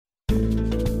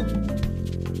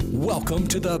Welcome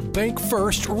to the Bank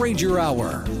First Ranger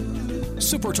Hour.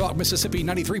 Super Talk Mississippi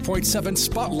 93.7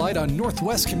 Spotlight on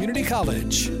Northwest Community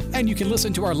College. And you can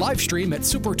listen to our live stream at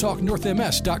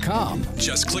supertalknorthms.com.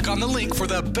 Just click on the link for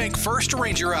the Bank First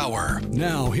Ranger Hour.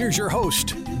 Now, here's your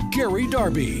host, Gary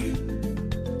Darby.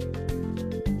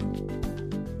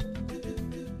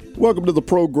 Welcome to the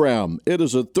program. It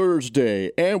is a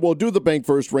Thursday, and we'll do the Bank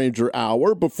First Ranger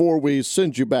Hour before we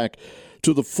send you back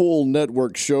to the full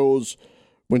network shows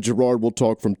when Gerard will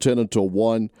talk from 10 until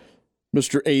 1.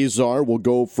 Mr. Azar will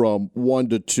go from 1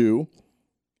 to 2.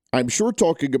 I'm sure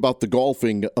talking about the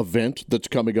golfing event that's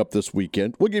coming up this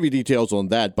weekend. We'll give you details on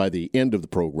that by the end of the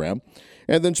program.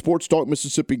 And then Sports Talk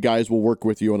Mississippi guys will work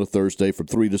with you on a Thursday from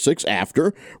 3 to 6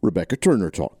 after Rebecca Turner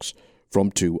talks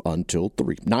from 2 until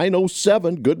 3.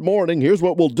 9:07, good morning. Here's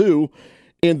what we'll do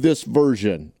in this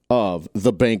version of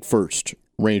the Bank First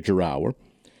Ranger Hour.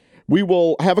 We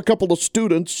will have a couple of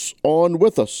students on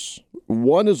with us.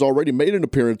 One has already made an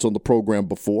appearance on the program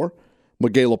before.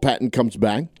 McGheyla Patton comes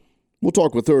back. We'll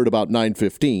talk with her at about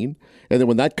 9:15. And then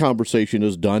when that conversation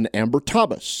is done, Amber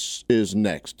Thomas is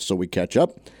next. So we catch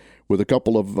up with a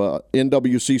couple of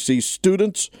NWCC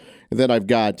students. And then I've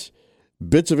got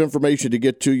bits of information to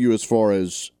get to you as far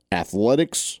as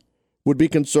athletics would be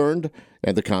concerned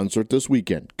and the concert this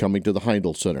weekend coming to the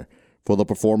Heindel Center for the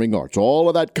Performing Arts. All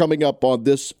of that coming up on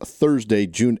this Thursday,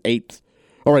 June 8th.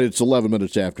 All right, it's 11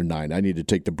 minutes after 9. I need to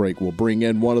take the break. We'll bring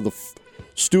in one of the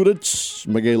students.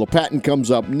 McGheyla Patton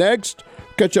comes up next.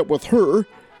 Catch up with her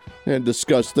and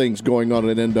discuss things going on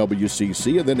at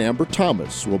NWCC. And then Amber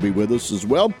Thomas will be with us as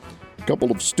well. A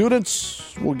couple of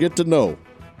students we'll get to know.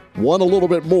 One a little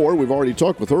bit more. We've already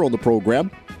talked with her on the program.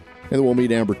 And then we'll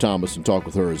meet Amber Thomas and talk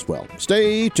with her as well.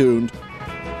 Stay tuned.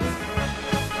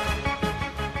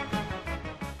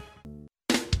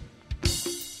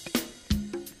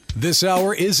 This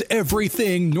hour is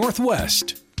Everything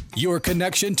Northwest. Your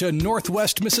connection to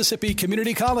Northwest Mississippi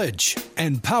Community College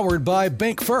and powered by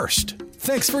Bank First.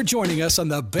 Thanks for joining us on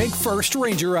the Bank First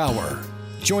Ranger Hour.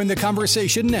 Join the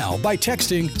conversation now by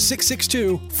texting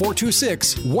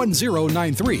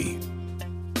 662-426-1093.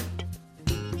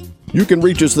 You can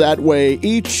reach us that way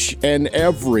each and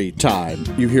every time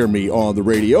you hear me on the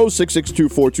radio,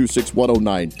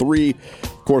 662-426-1093.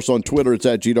 Of course, on Twitter, it's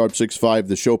at GDarb65,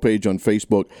 the show page on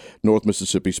Facebook, North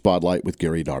Mississippi Spotlight with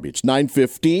Gary Darby. It's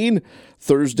 9:15,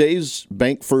 Thursday's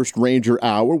Bank First Ranger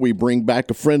Hour. We bring back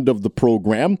a friend of the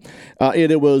program.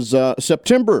 It was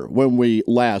September when we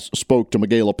last spoke to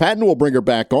McGheyla Patton. We'll bring her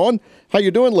back on. How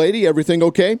you doing, lady? Everything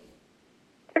okay?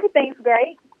 Everything's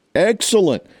great.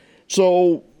 Excellent.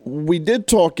 So we did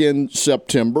talk in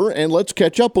September, and let's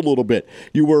catch up a little bit.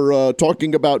 You were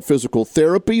talking about physical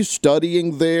therapy,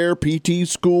 studying there, PT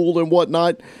school and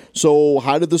whatnot. So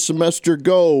how did the semester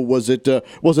go? Was it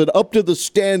up to the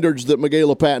standards that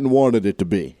McGheyla Patton wanted it to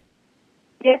be?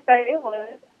 Yes, sir, it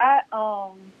was. I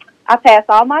passed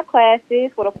all my classes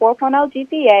with a 4.0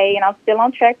 GPA, and I'm still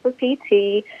on track for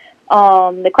PT.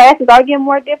 The classes are getting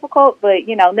more difficult, but,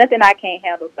 nothing I can't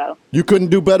handle, so. You couldn't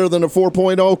do better than a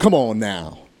 4.0? Come on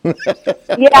now. Yeah,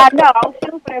 I know. I was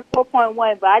shooting for that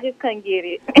 4.1, but I just couldn't get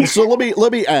it. So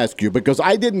let me ask you, because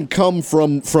I didn't come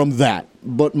from that,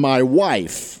 but my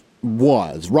wife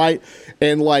was, right?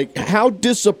 And, how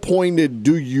disappointed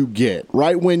do you get,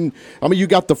 right? You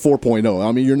got the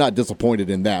 4.0. You're not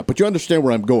disappointed in that, but you understand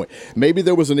where I'm going. Maybe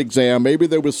there was an exam. Maybe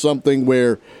there was something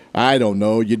where, I don't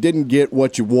know, you didn't get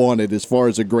what you wanted as far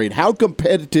as a grade. How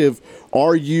competitive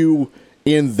are you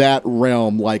in that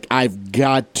realm? I've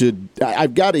got to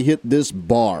hit this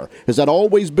bar. Has that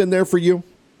always been there for you?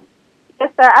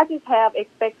 Yes, sir. I just have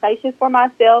expectations for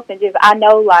myself, and I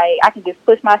know I can just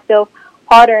push myself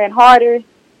harder and harder.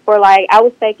 I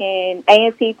was taking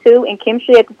A&T 2 and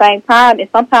chemistry at the same time, and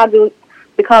sometimes it would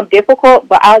become difficult,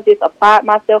 but I'll just apply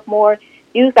myself more,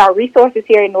 use our resources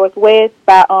here in Northwest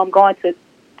by going to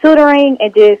tutoring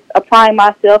and just applying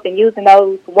myself and using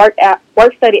those work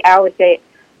study hours that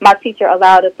my teacher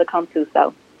allowed us to come to.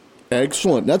 So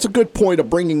excellent. That's a good point of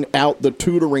bringing out the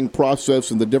tutoring process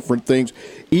and the different things.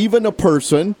 Even a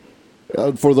person,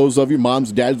 for those of you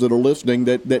moms, dads that are listening,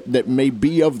 that may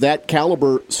be of that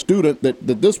caliber student that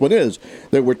this one is,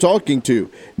 that we're talking to,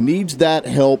 needs that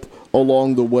help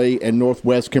along the way, and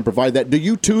Northwest can provide that. Do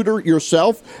you tutor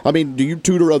yourself? Do you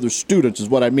tutor other students is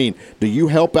what I mean. Do you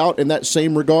help out in that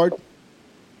same regard?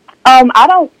 I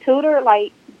don't tutor,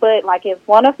 but if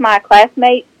one of my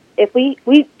classmates, if we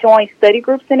join study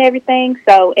groups and everything,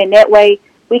 so in that way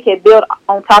we can build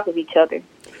on top of each other.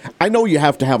 I know you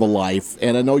have to have a life,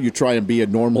 and I know you try and be a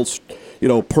normal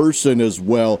person as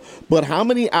well. But how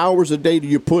many hours a day do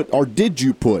you put, or did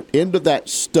you put, into that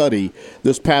study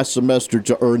this past semester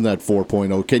to earn that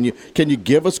 4.0? Can you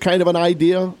give us kind of an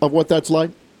idea of what that's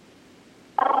like?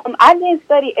 I didn't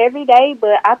study every day,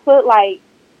 but I put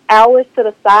hours to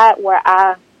the side where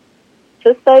I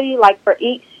to study. For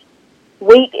each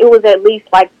week, it was at least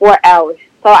 4 hours,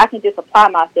 so I can just apply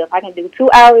myself. I can do 2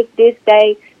 hours this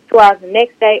day, 2 hours the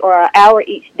next day, or an hour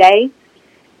each day.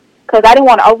 Because I didn't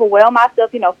want to overwhelm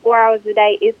myself. 4 hours a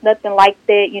day, it's nothing like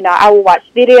that. I will watch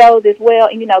videos as well,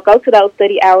 and go to those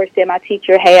study hours that my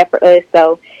teacher had for us.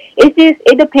 So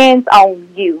it depends on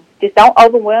you. Just don't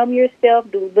overwhelm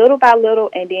yourself. Do little by little,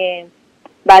 and then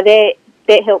by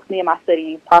that helps me in my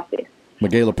studying process.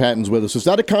 McGheyla Patton's with us. Is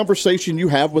that a conversation you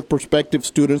have with prospective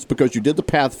students? Because you did the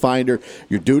Pathfinder,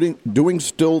 you're doing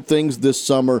still things this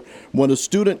summer. When a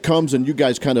student comes and you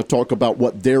guys kind of talk about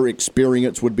what their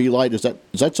experience would be like, is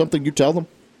that something you tell them?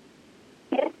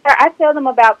 Yes, sir. I tell them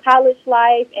about college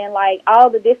life and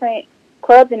all the different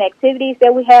clubs and activities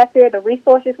that we have here, the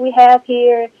resources we have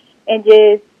here, and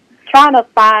just try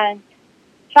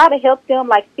to help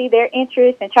them see their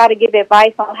interests and try to give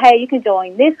advice on, hey, you can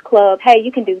join this club, hey,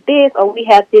 you can do this, or we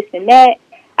have this and that.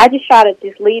 I just try to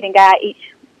just lead and guide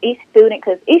each student,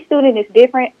 because each student is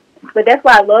different. But that's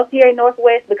why I love here at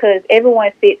Northwest, because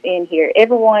everyone fits in here.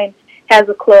 Everyone has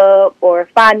a club or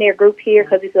find their group here,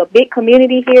 because it's a big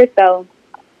community here. So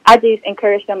I just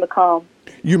encourage them to come.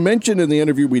 You mentioned in the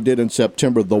interview we did in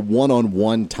September the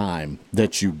one-on-one time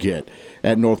that you get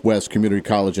at Northwest Community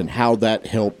College and how that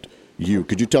helped you.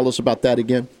 Could you tell us about that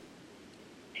again?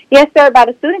 Yes, sir. About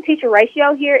the student-teacher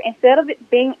ratio here, instead of it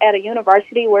being at a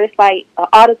university where it's an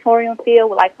auditorium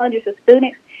filled with hundreds of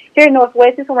students, here at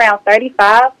Northwest it's around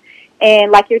 35.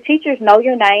 And your teachers know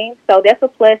your name, so that's a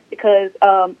plus, because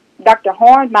Dr.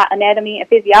 Horn, my anatomy and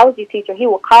physiology teacher, he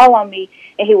will call on me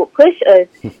and he will push us.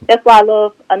 That's why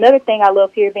another thing I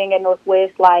love here being at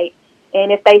Northwest, and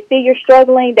if they see you're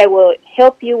struggling, they will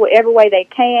help you whatever way they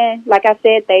can. Like I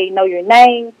said, they know your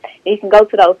name. You can go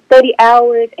to those study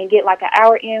hours and get an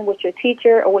hour in with your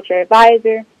teacher or with your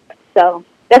advisor. So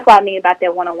that's what I mean about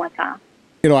that one-on-one time.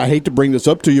 I hate to bring this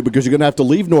up to you because you're going to have to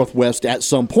leave Northwest at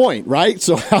some point, right?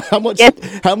 So how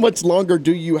much longer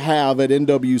do you have at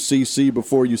NWCC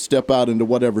before you step out into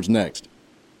whatever's next?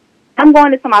 I'm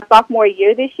going into my sophomore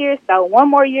year this year, so one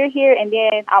more year here, and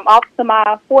then I'm off to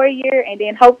my 4th year, and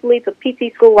then hopefully to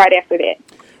PT school right after that.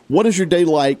 What is your day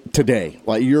like today?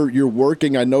 You're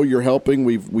working. I know you're helping.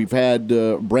 We've had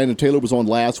Brandon Taylor was on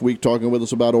last week talking with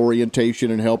us about orientation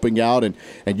and helping out, and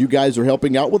you guys are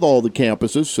helping out with all the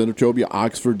campuses, Senatobia,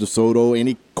 Oxford, DeSoto,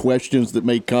 any questions that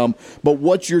may come. But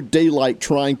what's your day like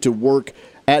trying to work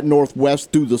at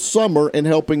Northwest through the summer and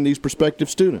helping these prospective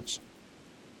students?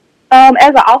 As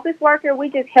an office worker, we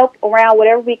just help around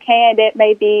whatever we can. That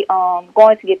may be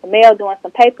going to get the mail, doing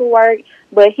some paperwork.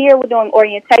 But here we're doing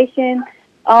orientation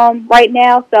right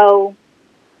now, so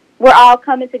we're all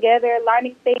coming together,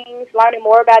 learning things, learning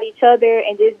more about each other,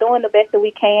 and just doing the best that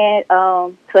we can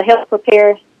to help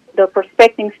prepare the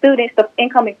prospecting students, the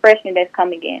incoming freshmen that's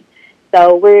coming in.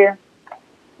 So we're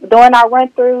doing our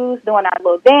run-throughs, doing our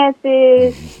little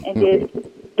dances, and just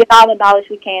get all the knowledge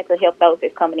we can to help those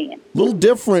that's coming in. A little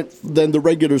different than the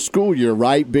regular school year,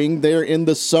 right? Being there in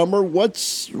the summer,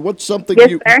 what's something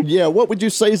sir. What would you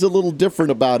say is a little different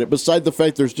about it, besides the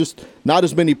fact there's just not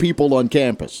as many people on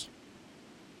campus?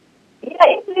 Yeah,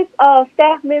 it's just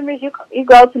staff members. You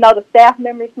grow to know the staff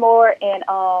members more, and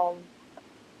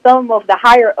some of the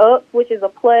higher ups, which is a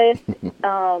plus.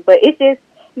 But it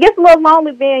gets a little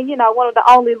lonely being, one of the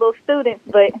only little students,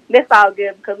 but that's all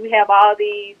good because we have all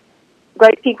these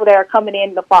great people that are coming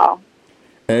in the fall.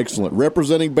 Excellent.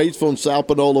 Representing Batesville and South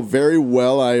Panola very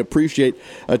well. I appreciate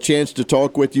a chance to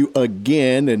talk with you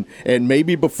again, and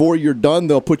maybe before you're done,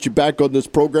 they'll put you back on this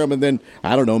program, and then,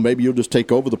 I don't know, maybe you'll just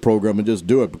take over the program and just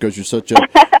do it because you're such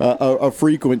a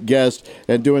frequent guest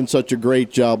and doing such a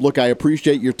great job. Look, I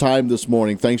appreciate your time this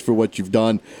morning. Thanks for what you've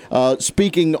done.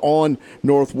 Speaking on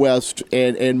Northwest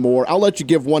and more, I'll let you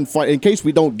give one in case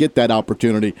we don't get that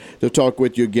opportunity to talk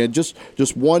with you again, just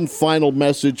one final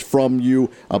message from you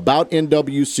about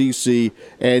NWCC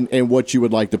and what you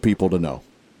would like the people to know.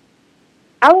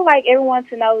 I would like everyone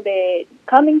to know that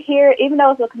coming here, even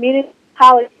though it's a community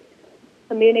college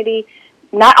community,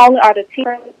 not only are the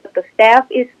teachers, but the staff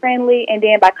is friendly, and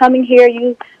then by coming here,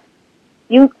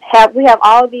 we have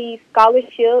all these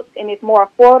scholarships, and it's more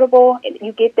affordable, and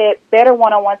you get that better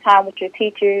one-on-one time with your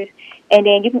teachers, and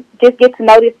then you can just get to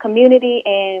know this community,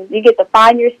 and you get to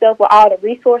find yourself with all the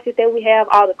resources that we have,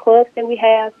 all the clubs that we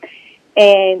have.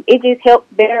 And it just helps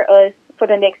better us for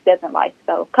the next step in life.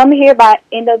 So coming here by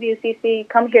NWCC,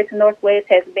 coming here to Northwest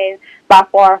has been by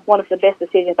far one of the best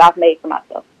decisions I've made for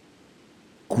myself.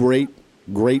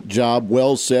 Great job.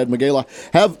 Well said, McGheyla.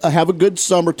 Have a good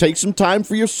summer. Take some time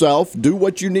for yourself. Do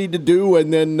what you need to do,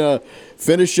 and then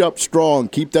finish up strong.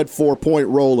 Keep that 4-point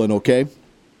rolling, okay?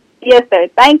 Yes, sir.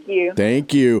 Thank you.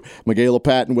 Thank you. McGheyla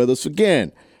Patton with us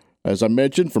again. As I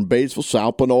mentioned, from Batesville,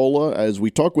 South Panola, as we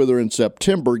talk with her in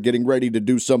September, getting ready to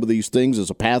do some of these things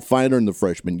as a Pathfinder in the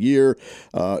freshman year,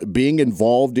 being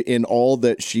involved in all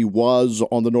that she was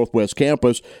on the Northwest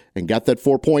campus, and got that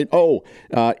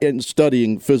 4.0 in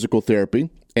studying physical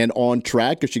therapy, and on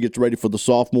track as she gets ready for the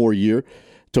sophomore year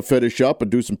to finish up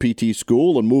and do some PT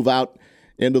school and move out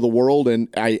into the world. And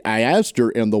I asked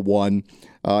her in the one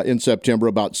in September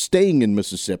about staying in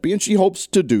Mississippi, and she hopes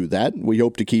to do that. We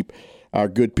hope to keep our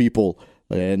good people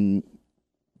and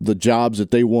the jobs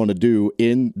that they want to do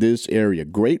in this area.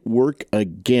 Great work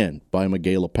again by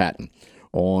McGheyla Patton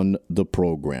on the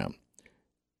program.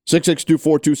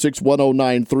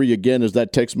 662-426-1093 again is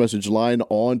that text message line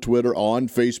on Twitter, on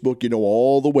Facebook. You know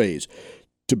all the ways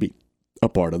to be a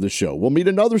part of the show. We'll meet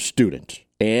another student,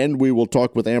 and we will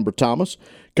talk with Amber Thomas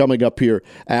coming up here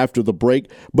after the break.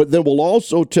 But then we'll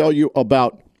also tell you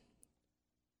about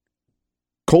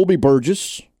Colby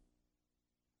Burgess.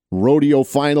 Rodeo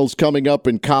finals coming up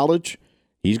in college.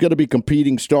 He's going to be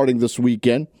competing starting this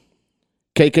weekend.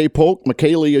 KK Polk,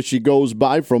 McKaylee as she goes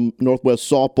by from Northwest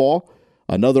Softball.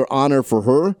 Another honor for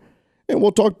her. And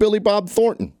we'll talk Billy Bob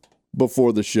Thornton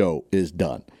before the show is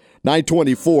done.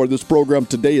 9:24, this program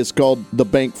today is called the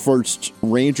Bank First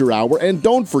Ranger Hour. And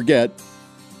don't forget,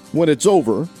 when it's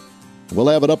over, we'll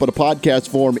have it up in a podcast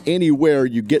form anywhere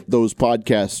you get those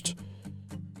podcasts.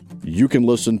 You can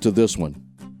listen to this one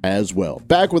as well.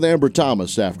 Back with Amber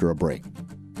Thomas after a break.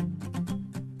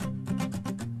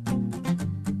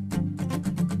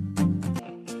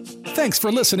 Thanks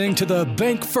for listening to the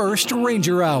Bank First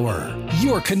Ranger Hour,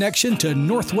 your connection to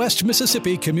Northwest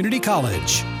Mississippi Community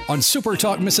College on Super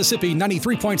Talk Mississippi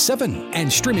 93.7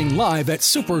 and streaming live at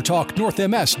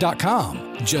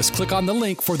supertalknorthms.com. Just click on the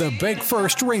link for the Bank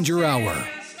First Ranger Hour.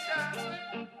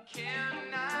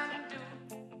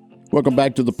 Welcome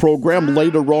back to the program.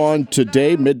 Later on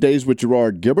today, Middays with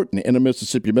Gerard Gilbert and In a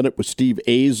Mississippi Minute with Steve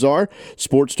Azar,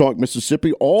 Sports Talk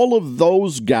Mississippi. All of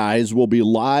those guys will be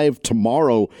live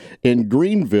tomorrow in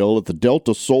Greenville at the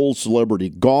Delta Soul Celebrity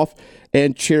Golf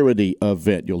and Charity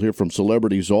event. You'll hear from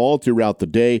celebrities all throughout the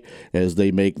day as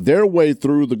they make their way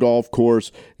through the golf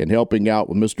course and helping out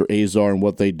with Mr. Azar and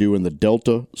what they do in the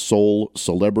Delta Soul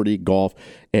Celebrity Golf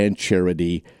and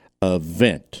Charity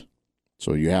event.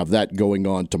 So you have that going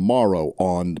on tomorrow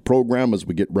on the program as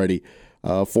we get ready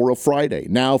for a Friday.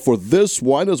 Now for this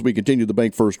one, as we continue the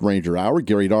Bank First Ranger Hour,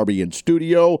 Gary Darby in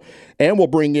studio, and we'll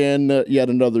bring in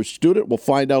yet another student. We'll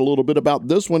find out a little bit about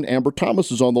this one. Amber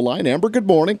Thomas is on the line. Amber, good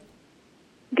morning.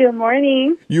 Good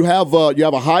morning. You have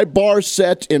a high bar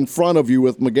set in front of you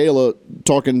with McGheyla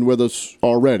talking with us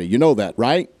already. You know that,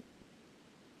 right?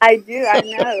 I do. I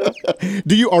know.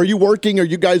 Are you working? Are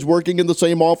you guys working in the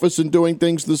same office and doing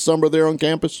things this summer there on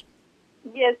campus?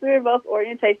 Yes, we're both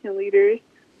orientation leaders.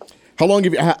 How long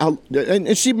have you?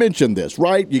 And she mentioned this,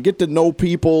 right? You get to know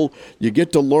people. You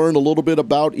get to learn a little bit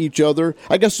about each other.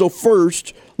 I guess so.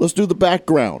 First, let's do the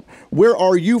background. Where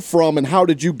are you from, and how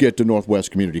did you get to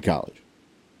Northwest Community College?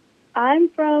 I'm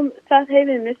from South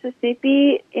Haven,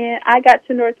 Mississippi, and I got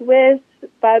to Northwest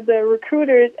by the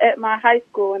recruiters at my high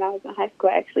school when I was in high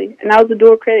school, actually. And I was a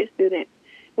dual credit student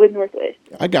with Northwest.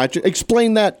 I got you.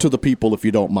 Explain that to the people if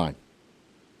you don't mind.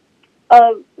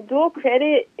 Dual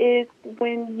credit is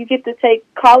when you get to take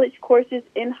college courses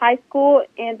in high school,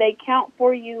 and they count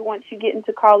for you once you get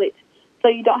into college, so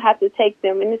you don't have to take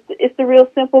them. And it's the real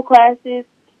simple classes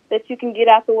that you can get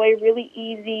out the way really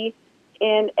easy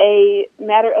in a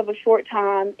matter of a short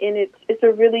time, and it's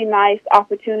a really nice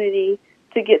opportunity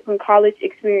to get some college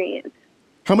experience.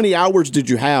 How many hours did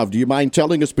you have? Do you mind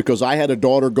telling us? Because I had a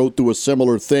daughter go through a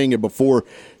similar thing, and before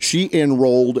she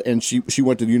enrolled and she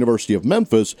went to the University of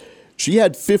Memphis, she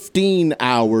had 15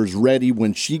 hours ready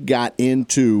when she got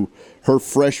into her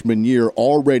freshman year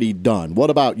already done. What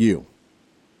about you?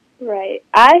 Right.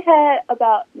 I had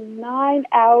about 9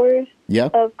 hours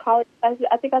of college classes.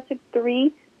 I think I took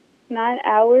 9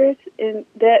 hours, and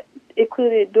that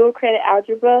included dual credit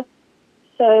algebra.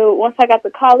 So once I got to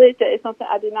college, that is something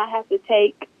I did not have to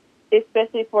take,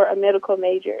 especially for a medical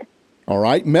major. All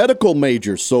right, medical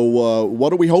major. So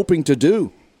what are we hoping to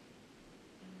do?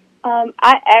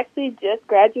 I actually just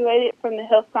graduated from the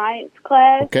health science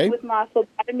class with my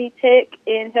phlebotomy tech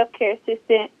and healthcare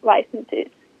assistant licenses.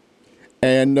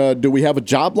 And do we have a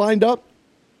job lined up?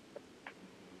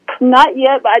 Not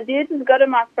yet, but I did just go to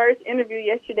my first interview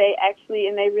yesterday, actually,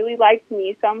 and they really liked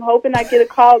me, so I'm hoping I get a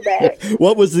call back.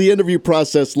 What was the interview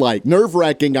process like?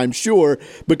 Nerve-wracking, I'm sure,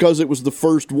 because it was the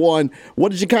first one.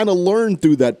 What did you kind of learn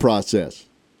through that process?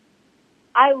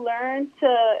 I learned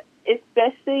to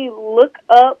especially look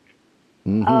up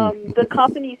the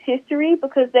company's history,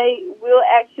 because they will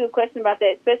ask you a question about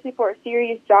that, especially for a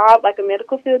serious job, like a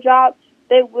medical field job.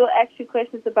 They will ask you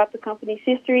questions about the company's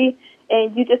history,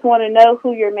 and you just want to know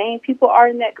who your main people are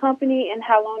in that company and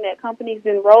how long that company's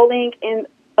been rolling, and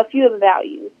a few of the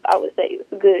values, I would say. It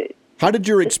was good. How did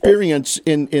your experience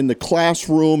in the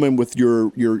classroom and with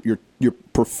your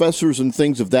professors and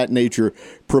things of that nature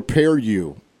prepare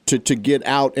you to get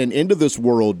out and into this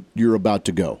world you're about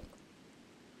to go?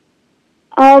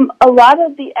 A lot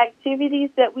of the activities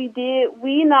that we did,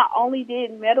 we not only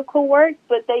did medical work,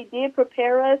 but they did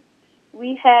prepare us.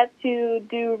 We had to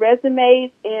do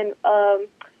resumes and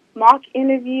mock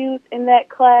interviews in that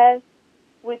class,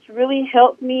 which really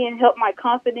helped me and helped my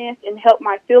confidence and helped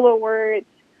my filler words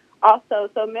also.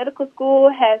 So medical school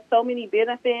has so many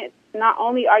benefits. Not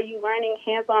only are you learning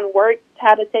hands-on work,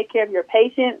 how to take care of your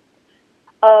patients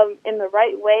in the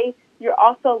right way, you're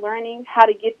also learning how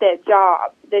to get that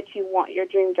job that you want, your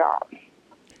dream job.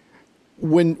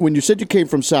 When you said you came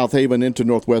from South Haven into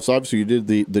Northwest, obviously you did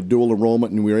the dual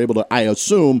enrollment, and we were able to, I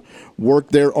assume, work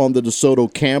there on the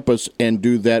DeSoto campus and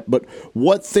do that. But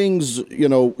what things,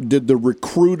 did the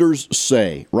recruiters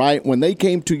say, right? When they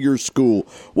came to your school,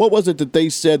 what was it that they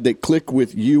said that clicked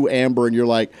with you, Amber, and you're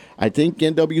like, I think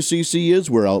NWCC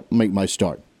is where I'll make my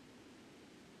start?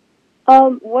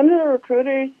 One of the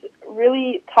recruiters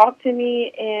really talked to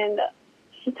me, and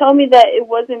she told me that it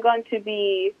wasn't going to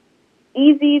be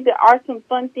easy. There are some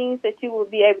fun things that you will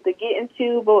be able to get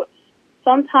into, but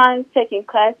sometimes taking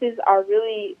classes are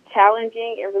really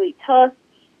challenging and really tough,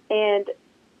 and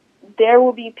there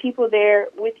will be people there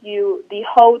with you the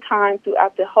whole time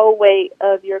throughout the whole way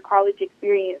of your college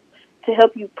experience to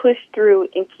help you push through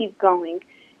and keep going.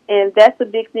 And that's a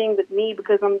big thing with me,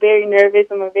 because I'm very nervous.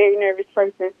 I'm a very nervous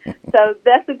person. So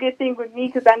that's a good thing with me,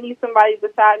 because I need somebody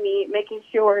beside me making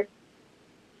sure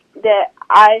that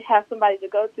I have somebody to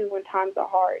go to when times are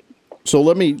hard. So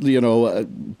let me,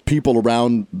 people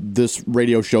around this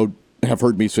radio show have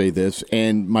heard me say this,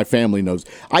 and my family knows.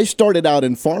 I started out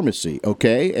in pharmacy,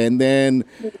 okay? And then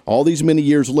all these many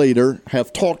years later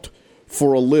have talked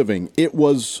for a living. It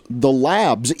was the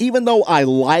labs. Even though I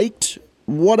liked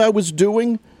what I was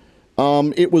doing,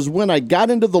 it was when I got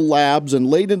into the labs and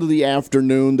late into the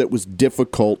afternoon that was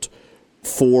difficult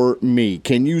for me.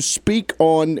 Can you speak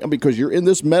on, because you're in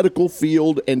this medical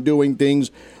field and doing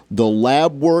things, the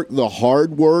lab work, the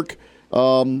hard work?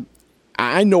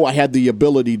 I know I had the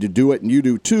ability to do it, and you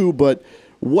do too, but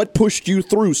what pushed you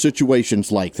through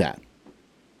situations like that?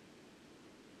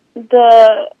 In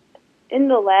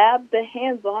the lab, the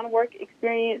hands-on work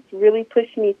experience really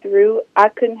pushed me through. I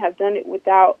couldn't have done it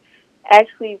without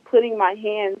actually putting my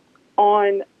hands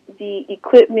on the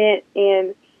equipment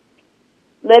and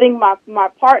letting my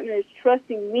partners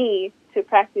trusting me to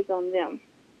practice on them.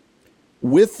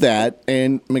 With that,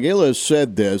 and McGheyla has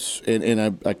said this,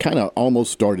 and I kind of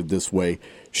almost started this way.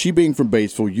 She being from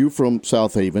Batesville, you from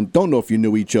South Haven, don't know if you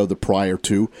knew each other prior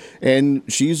to, and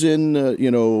she's in,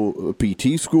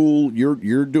 PT school.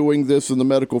 You're doing this in the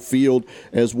medical field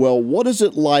as well. What is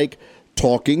it like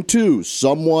talking to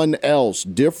someone else,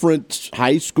 different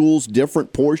high schools,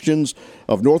 different portions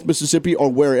of North Mississippi, or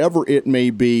wherever it may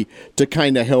be, to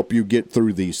kind of help you get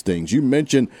through these things? You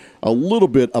mentioned a little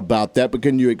bit about that, but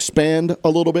can you expand a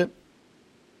little bit?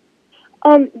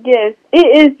 Yes,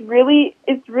 it's really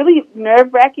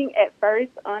nerve-wracking at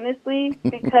first, honestly,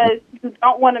 because you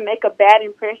don't want to make a bad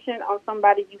impression on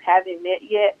somebody you haven't met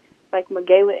yet, like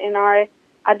McGheyla and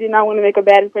I do not want to make a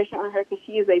bad impression on her, because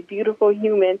she is a beautiful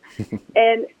human.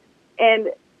 and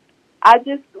I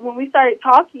just, when we started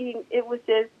talking, it was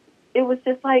just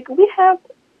like we know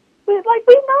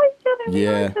each other. We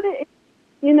know each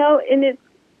other. And it's,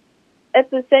 at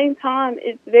the same time,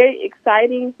 it's very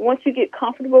exciting once you get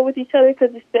comfortable with each other,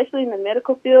 because especially in the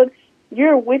medical field,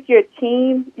 you're with your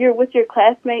team, you're with your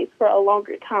classmates for a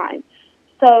longer time.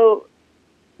 So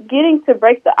getting to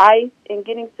break the ice and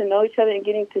getting to know each other and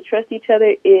getting to trust each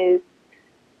other is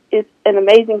an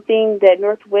amazing thing that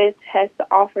Northwest has to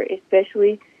offer,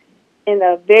 especially in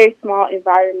a very small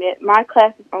environment. My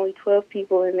class is only 12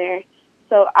 people in there,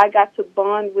 so I got to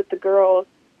bond with the girls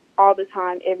all the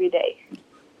time, every day.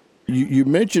 You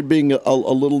mentioned being a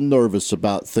little nervous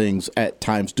about things at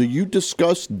times. Do you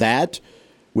discuss that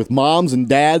with moms and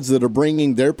dads that are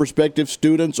bringing their prospective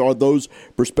students or those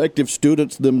prospective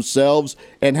students themselves,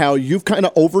 and how you've kind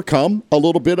of overcome a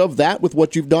little bit of that with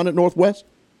what you've done at Northwest?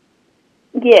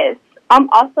 Yes. I'm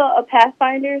also a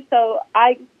Pathfinder, so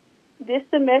this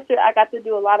semester I got to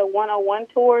do a lot of one-on-one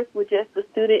tours with just the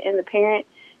student and the parent,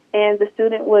 and the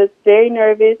student was very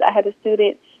nervous. I had a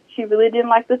student, she really didn't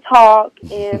like to talk,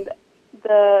 and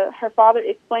her father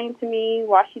explained to me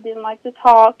why she didn't like to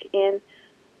talk, and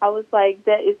I was like,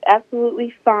 that is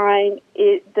absolutely fine.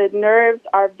 The nerves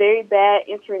are very bad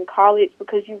entering college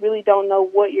because you really don't know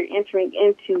what you're entering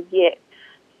into yet.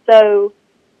 So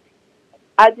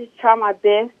I just try my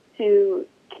best to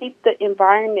keep the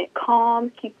environment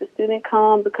calm, keep the student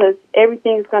calm, because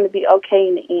everything's going to be okay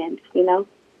in the end, you know?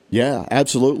 Yeah,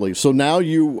 absolutely. So now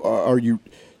you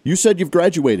said you've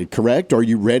graduated, correct? Are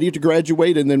you ready to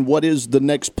graduate? And then what is the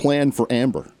next plan for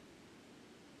Amber?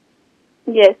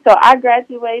 Yes, so I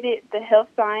graduated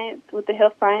with the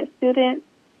health science students,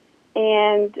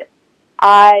 and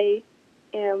I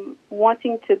am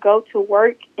wanting to go to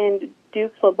work and do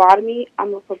phlebotomy.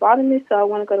 I'm a phlebotomist, so I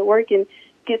want to go to work and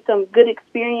get some good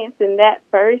experience in that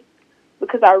first,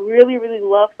 because I really, really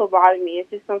love phlebotomy. It's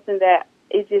just something that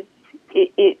it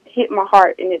hit my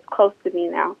heart, and it's close to me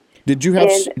now. Did you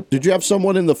have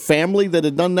someone in the family that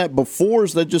had done that before, or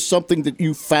is that just something that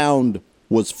you found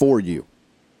was for you?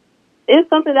 It's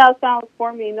something that I found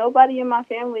for me. Nobody in my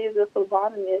family is a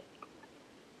phlebotomist.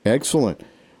 Excellent.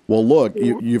 Well, look,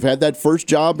 you've had that first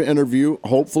job interview.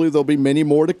 Hopefully there'll be many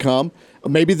more to come.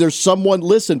 Maybe there's someone,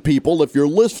 listen, people, if you're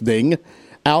listening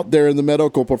out there in the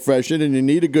medical profession and you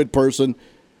need a good person,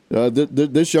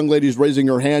 this young lady's raising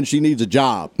her hand. She needs a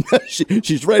job.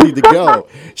 She's ready to go.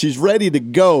 She's ready to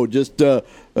go. Just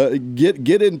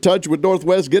get in touch with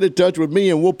Northwest. Get in touch with me,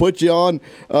 and we'll put you on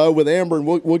with Amber, and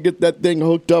we'll get that thing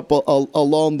hooked up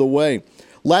along the way.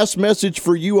 Last message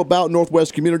for you about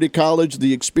Northwest Community College,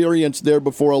 the experience there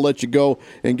before I'll let you go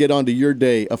and get on to your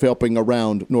day of helping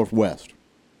around Northwest.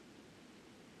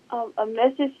 A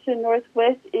message to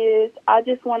Northwest is I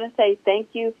just want to say thank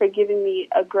you for giving me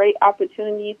a great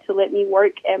opportunity to let me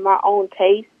work at my own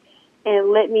pace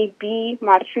and let me be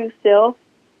my true self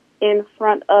in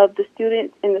front of the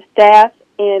students and the staff,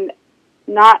 and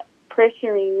not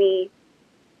pressuring me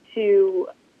to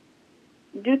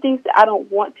do things that I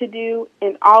don't want to do,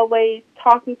 and always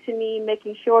talking to me,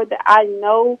 making sure that I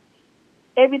know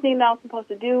everything that I'm supposed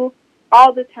to do,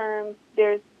 all the terms.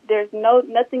 There's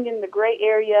nothing in the gray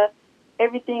area.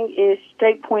 Everything is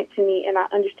straight point to me, and I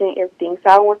understand everything. So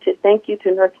I want to thank you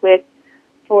to Northwest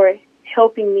for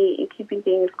helping me and keeping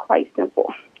things quite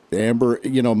simple. Amber,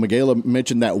 McGheyla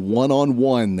mentioned that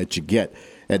one-on-one that you get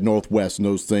at Northwest and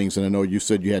those things, and I know you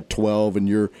said you had 12 in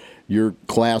your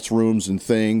classrooms and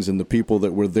things, and the people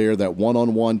that were there, that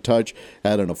one-on-one touch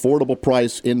at an affordable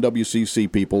price. NWCC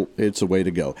people, it's the way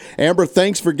to go. Amber,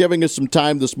 thanks for giving us some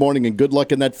time this morning, and good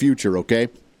luck in that future, okay?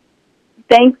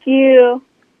 Thank you.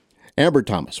 Amber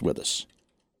Thomas with us.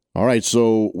 All right,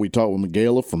 so we talked with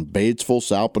McGheyla from Batesville,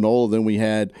 South Panola. Then we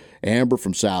had Amber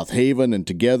from South Haven, and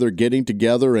getting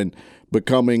together and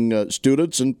becoming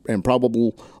students and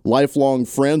probable lifelong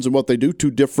friends and what they do.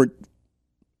 Two different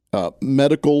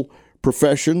medical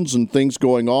professions and things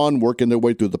going on, working their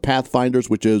way through the Pathfinders,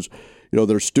 which is,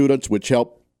 their students, which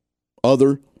help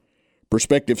other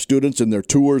prospective students in their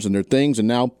tours and their things. And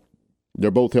now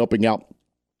they're both helping out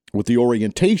with the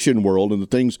orientation world and the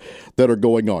things that are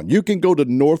going on. You can go to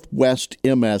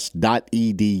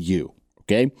northwestms.edu,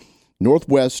 okay?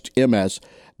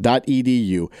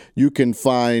 northwestms.edu. You can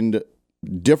find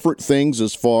different things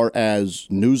as far as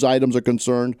news items are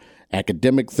concerned,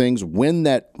 academic things, when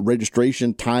that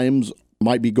registration times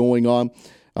might be going on,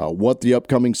 what the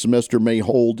upcoming semester may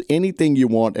hold, anything you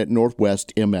want at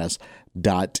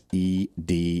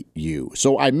northwestms.edu.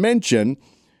 So I mentioned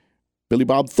Billy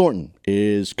Bob Thornton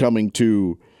is coming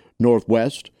to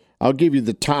Northwest. I'll give you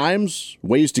the times,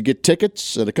 ways to get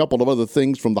tickets, and a couple of other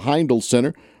things from the Heindel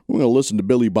Center. We're going to listen to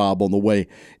Billy Bob on the way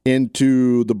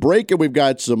into the break, and we've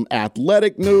got some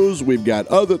athletic news. We've got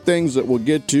other things that we'll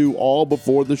get to all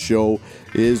before the show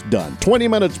is done. 20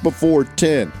 minutes before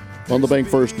 10 on the Bank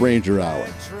First Ranger Hour.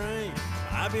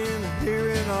 I've been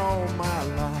hearing all my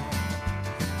life.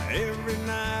 Every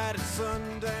night at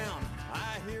sundown,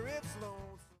 I hear its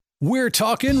lonesome. We're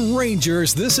talking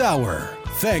Rangers this hour.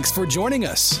 Thanks for joining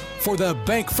us for the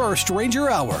Bank First Ranger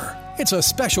Hour. It's a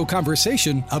special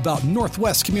conversation about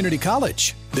Northwest Community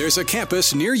College. There's a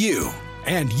campus near you,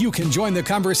 and you can join the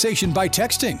conversation by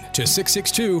texting to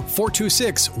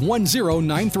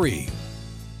 662-426-1093.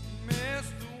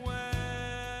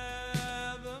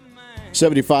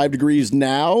 75 degrees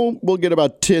now. We'll get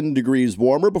about 10 degrees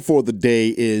warmer before the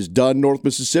day is done. North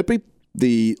Mississippi,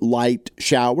 the light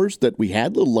showers that we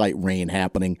had, little light rain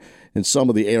happening in some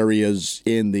of the areas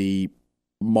in the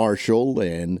Marshall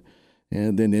and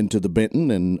then into the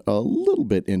Benton and a little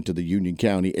bit into the Union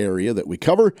County area that we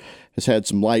cover, has had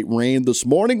some light rain this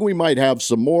morning. We might have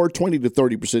some more, 20 to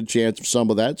 30% chance of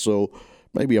some of that, so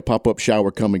maybe a pop-up shower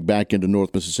coming back into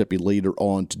North Mississippi later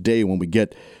on today when we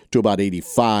get to about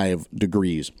 85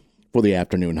 degrees for the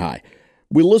afternoon high.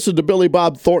 We listened to Billy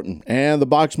Bob Thornton and the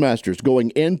Boxmasters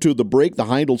going into the break. The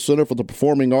Heindel Center for the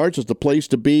Performing Arts is the place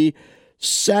to be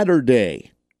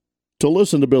Saturday to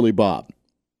listen to Billy Bob.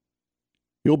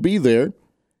 You'll be there,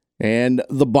 and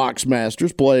the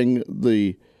Boxmasters playing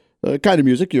the kind of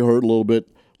music you heard, a little bit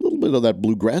of that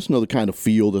bluegrass, another kind of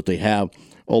feel that they have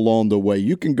along the way.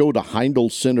 You can go to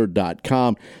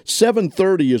HeindelCenter.com.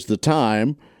 7:30 is the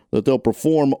time that they'll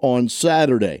perform on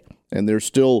Saturday, and there's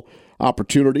still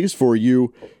opportunities for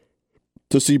you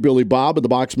to see Billy Bob and the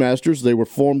Boxmasters. They were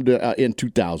formed in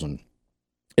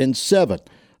 2007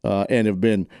 and have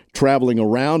been traveling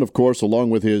around, of course, along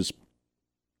with his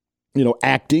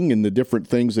acting and the different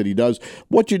things that he does.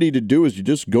 What you need to do is you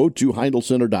just go to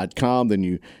HeindelCenter.com, then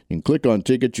you can click on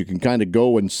tickets. You can kind of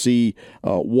go and see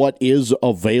what is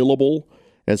available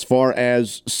as far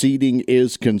as seating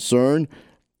is concerned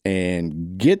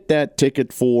and get that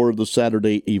ticket for the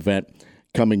Saturday event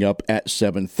coming up at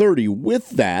 7:30. With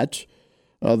that,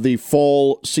 the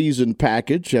fall season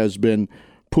package has been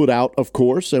put out, of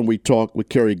course, and we talked with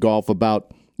Kerry Goff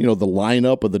about the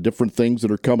lineup of the different things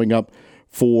that are coming up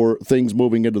for things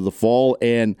moving into the fall,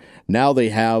 and now they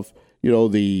have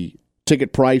the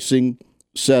ticket pricing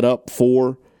set up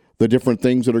for the different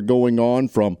things that are going on,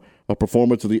 from a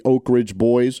performance of the Oak Ridge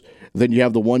Boys. Then you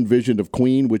have the One Vision of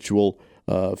Queen, which will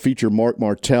feature Mark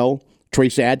Martell,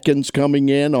 Trace Adkins coming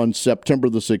in on September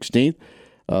the 16th,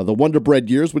 the Wonder Bread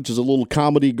Years, which is a little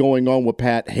comedy going on with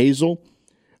Pat Hazel,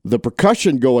 the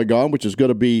percussion going on, which is going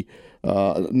to be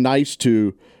nice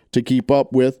to keep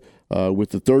up with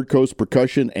the Third Coast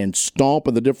Percussion and Stomp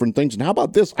and the different things. And how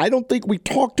about this? I don't think we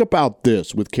talked about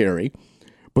this with Kerry,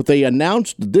 but they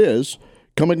announced this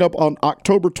coming up on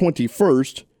October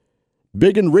 21st.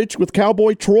 Big and Rich with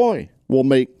Cowboy Troy will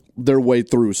make their way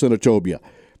through Senatobia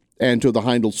and to the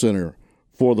Heindel Center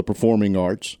for the Performing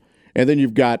Arts. And then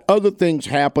you've got other things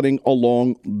happening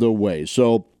along the way.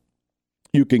 So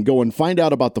you can go and find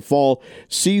out about the fall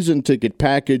season ticket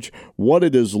package, what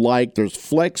it is like. There's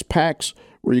flex packs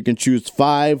where you can choose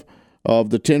 5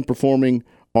 of the 10 Performing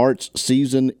Arts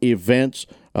season events.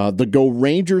 The Go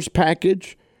Rangers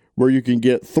package, where you can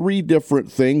get 3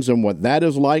 different things and what that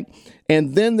is like.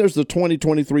 And then there's the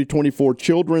 2023-24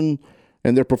 Children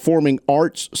and their Performing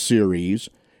Arts series,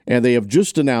 and they have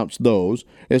just announced those.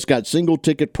 It's got single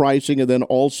ticket pricing and then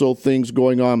also things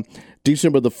going on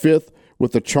December the 5th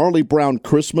with the Charlie Brown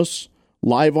Christmas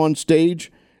live on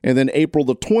stage, and then April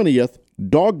the 20th,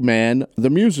 Dogman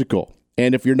the Musical.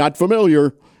 And if you're not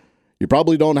familiar, you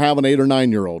probably don't have an 8 or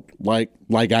 9-year-old like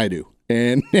I do.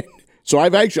 And so I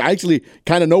actually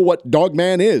kind of know what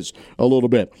Dogman is a little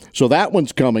bit. So that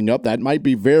one's coming up. That might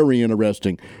be very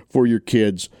interesting for your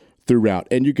kids throughout.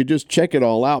 And you could just check it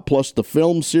all out, plus the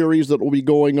film series that will be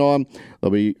going on. They'll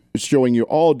be showing you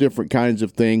all different kinds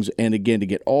of things. And again, to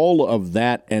get all of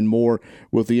that and more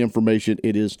with the information,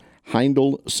 it is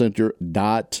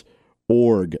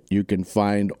HeindelCenter.org. You can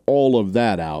find all of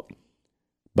that out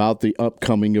about the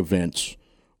upcoming events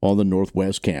on the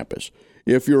Northwest campus.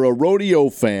 If you're a rodeo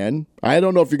fan, I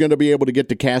don't know if you're going to be able to get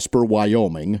to Casper,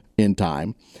 Wyoming in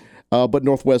time, but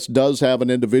Northwest does have an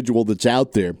individual that's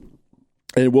out there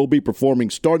and will be performing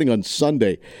starting on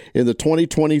Sunday in the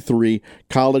 2023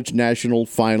 College National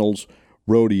Finals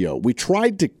Rodeo. We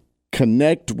tried to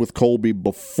connect with Colby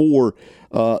before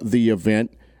the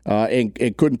event and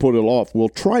couldn't put it off. We'll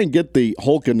try and get the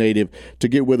Holka native to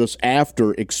get with us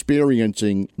after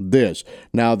experiencing this.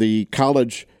 Now, the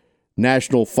College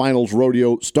National Finals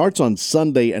Rodeo starts on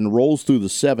Sunday and rolls through the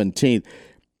 17th.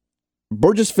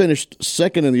 Burgess finished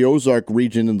second in the Ozark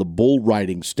region in the bull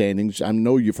riding standings. I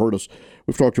know you've heard us.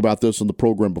 We've talked about this in the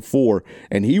program before.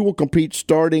 And he will compete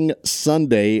starting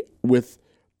Sunday with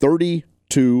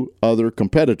 32 other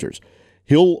competitors.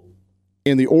 He'll,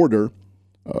 in the order,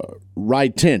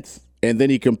 ride 10th. And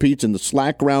then he competes in the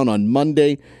slack round on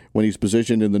Monday when he's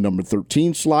positioned in the number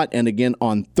 13 slot. And again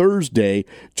on Thursday,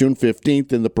 June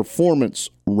 15th, in the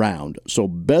performance round. So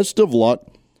best of luck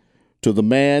to the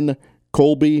man,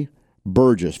 Colby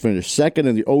Burgess. Finished second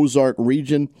in the Ozark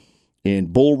region in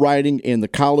bull riding in the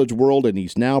college world, and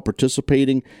he's now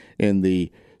participating in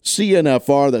the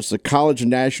CNFR, that's the College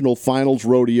National Finals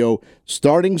Rodeo,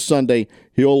 starting Sunday.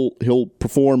 He'll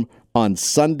perform on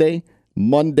Sunday,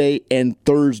 Monday, and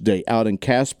Thursday out in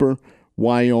Casper,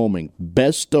 Wyoming.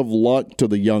 Best of luck to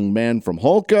the young man from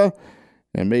Holka,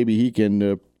 and maybe he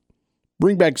can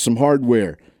bring back some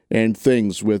hardware and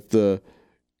things with the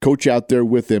coach out there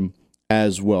with him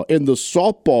as well. In the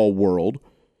softball world,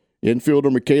 infielder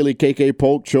McGheyla KK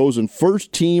Polk chosen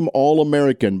first-team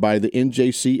All-American by the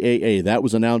NJCAA. That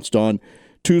was announced on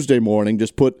Tuesday morning.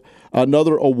 Just put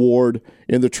another award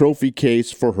in the trophy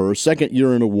case for her. Second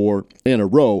year in a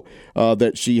row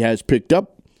that she has picked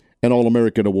up an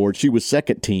All-American award. She was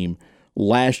second team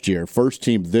last year, first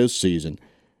team this season.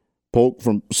 Polk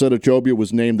from Senatobia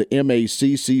was named the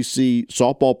MACCC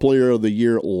Softball Player of the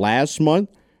Year last month.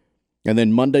 And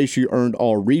then Monday she earned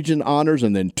All-Region honors,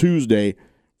 and then Tuesday,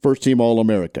 first-team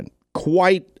All-American.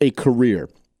 Quite a career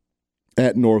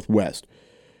at Northwest.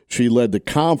 She led the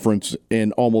conference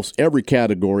in almost every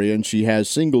category, and she has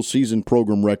single-season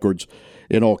program records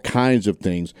in all kinds of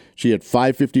things. She had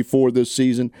 .554 this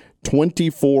season,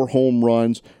 24 home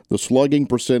runs. The slugging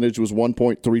percentage was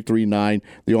 1.339.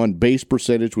 The on-base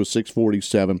percentage was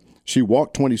 .647. She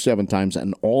walked 27 times,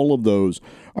 and all of those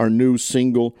are new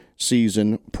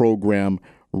single-season program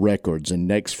records. And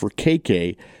next for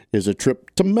KK is a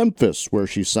trip to Memphis, where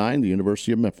she signed the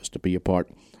University of Memphis to be a part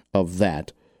of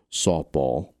that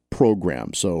softball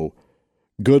program. So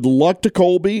good luck to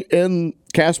Colby in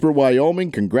Casper,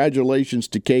 Wyoming. Congratulations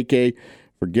to KK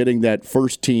for getting that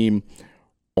first team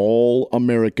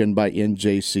All-American by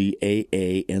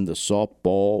NJCAA in the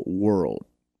softball world.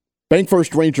 Bank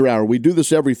First Ranger Hour. We do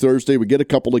this every Thursday. We get a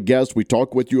couple of guests. We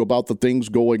talk with you about the things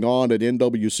going on at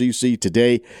NWCC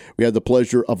today. We had the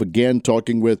pleasure of again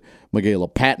talking with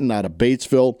McGheyla Patton out of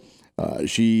Batesville.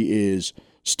 She is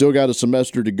still got a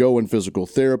semester to go in physical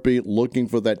therapy, looking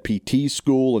for that PT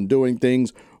school and doing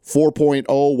things 4.0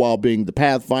 while being the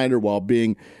Pathfinder, while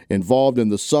being involved in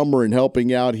the summer and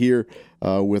helping out here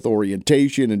with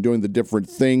orientation and doing the different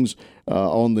things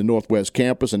on the Northwest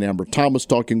campus. And Amber Thomas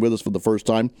talking with us for the first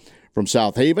time from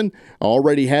South Haven.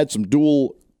 Already had some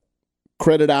dual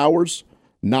credit hours,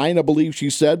 9, I believe she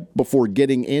said, before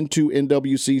getting into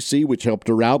NWCC, which helped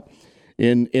her out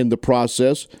in the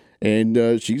process.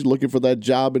 And she's looking for that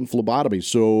job in phlebotomy.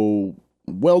 So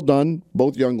well done,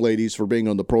 both young ladies, for being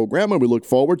on the program. And we look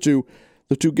forward to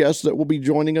the two guests that will be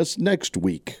joining us next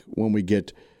week when we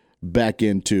get back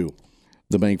into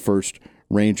the Bank First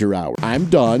Ranger Hour. I'm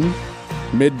done.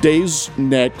 Midday's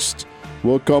next.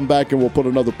 We'll come back and we'll put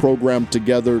another program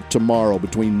together tomorrow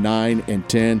between 9 and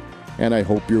 10, and I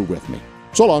hope you're with me.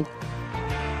 So long.